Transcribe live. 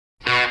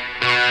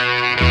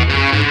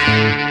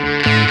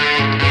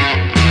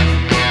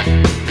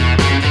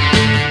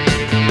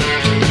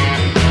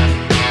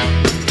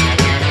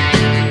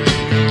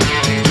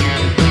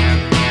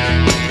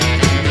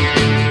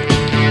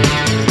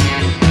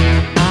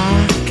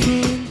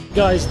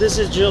guys, this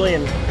is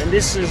Julian, and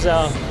this is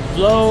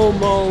Flow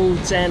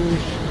Mode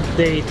 10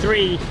 Day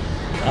 3.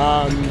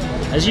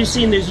 As you've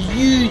seen, there's a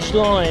huge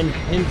line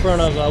in front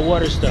of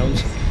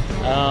Waterstones.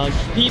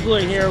 People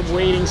are here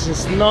waiting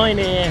since 9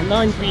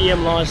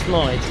 p.m. last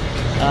night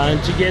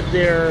to get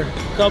their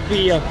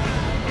copy of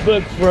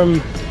book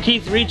from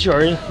Keith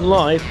Richard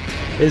live,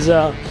 his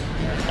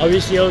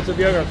obviously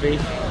autobiography.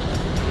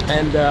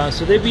 And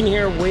so they've been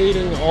here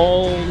waiting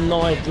all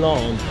night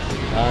long.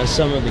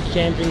 Some of the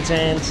camping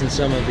tents and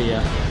some of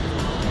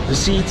the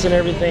seats and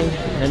everything,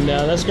 and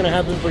that's gonna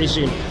happen pretty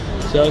soon.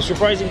 So the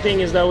surprising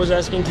thing is that I was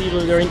asking people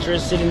if they're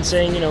interested in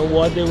saying, you know,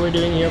 what they were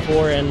doing here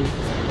for, and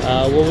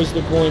what was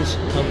the point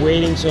of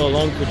waiting so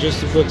long for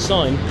just a book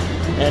sign,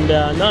 and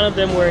none of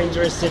them were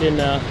interested in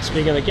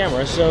speaking on the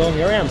camera. So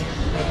here I am,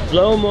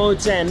 Flow Mode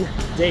 10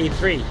 Day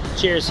 3.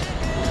 Cheers.